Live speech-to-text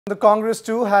The Congress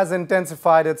too has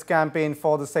intensified its campaign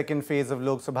for the second phase of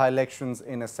Lok Sabha elections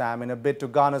in Assam in a bid to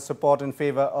garner support in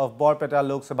favour of Barpeta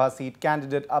Lok Sabha seat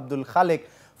candidate Abdul Khalek.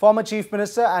 Former Chief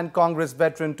Minister and Congress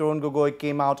veteran Tarun Gogoi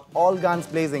came out all guns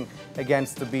blazing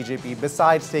against the BJP.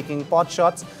 Besides taking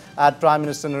potshots at Prime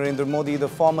Minister Narendra Modi, the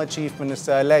former Chief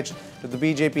Minister alleged that the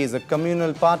BJP is a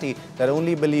communal party that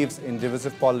only believes in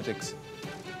divisive politics.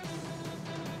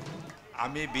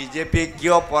 আমি BJP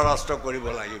কিয় পৰাস্ত কৰিব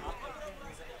লাগিব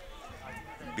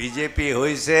BJP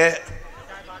হৈছে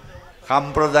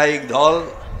সাম্প্ৰদায়িক দল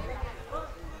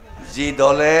যি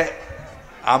দলে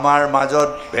আমাৰ মাজত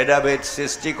ভেদাভেদ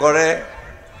সৃষ্টি কৰে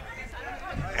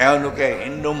এওঁলোকে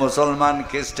হিন্দু মুছলমান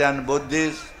খ্ৰীষ্টান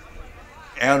বুদ্ধিষ্ট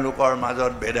এওঁলোকৰ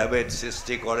মাজত ভেদাভেদ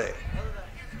সৃষ্টি কৰে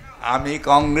আমি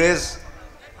কংগ্ৰেছ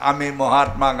আমি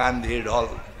মহাত্মা গান্ধীৰ দল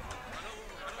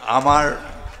আমাৰ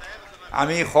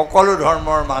আমি সকলো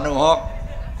ধৰ্মৰ মানুহক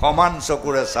সমান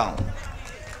চকুৰে চাওঁ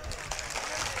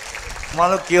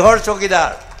তোমালোক কিহৰ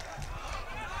চকীদাৰ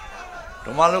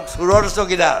তোমালোক চুৰৰ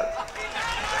চকীদাৰ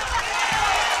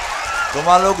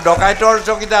তোমালোক ডকাইতৰ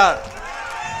চকীদাৰ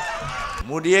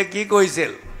মোদীয়ে কি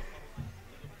কৈছিল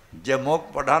যে মোক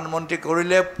প্ৰধানমন্ত্ৰী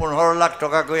কৰিলে 15 লাখ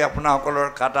টকাকৈ আপোনাসকলৰ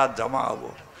খাতাত জমা হ'ব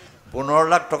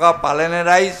 15 লাখ টকা পালেনে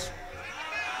ৰাইজ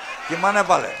কিমানে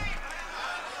পালে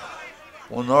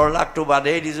 15 লাখ তো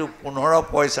বাদেই দিছো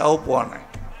 15 পয়সাও পোৱা নাই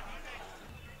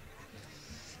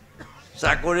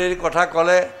চাকৰিৰ কথা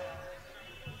কলে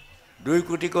 2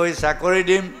 কোটি কৈ চাকৰি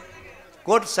দিম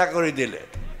কোট চাকৰি দিলে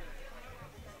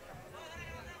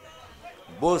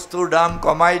বস্তুৰ দাম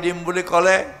কমাই দিম বুলি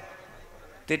কলে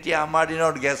তেতিয়া আমাৰ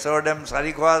দিনত গেছৰ দাম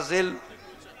 400 আছিল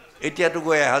এতিয়াটো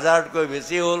গৈ 1000 কৈ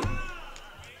বেছি হ'ল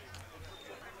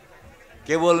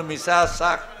কেৱল মিছা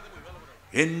সাক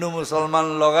হিন্দু মুছলমান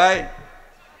লগাই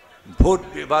ভোট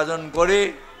বিভাজন কৰি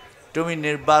তুমি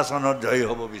নিৰ্বাচনত জয়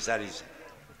হ'ব বিচাৰিছে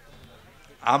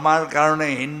আমাৰ কাৰণে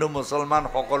হিন্দু মুছলমান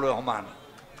সকলো সমান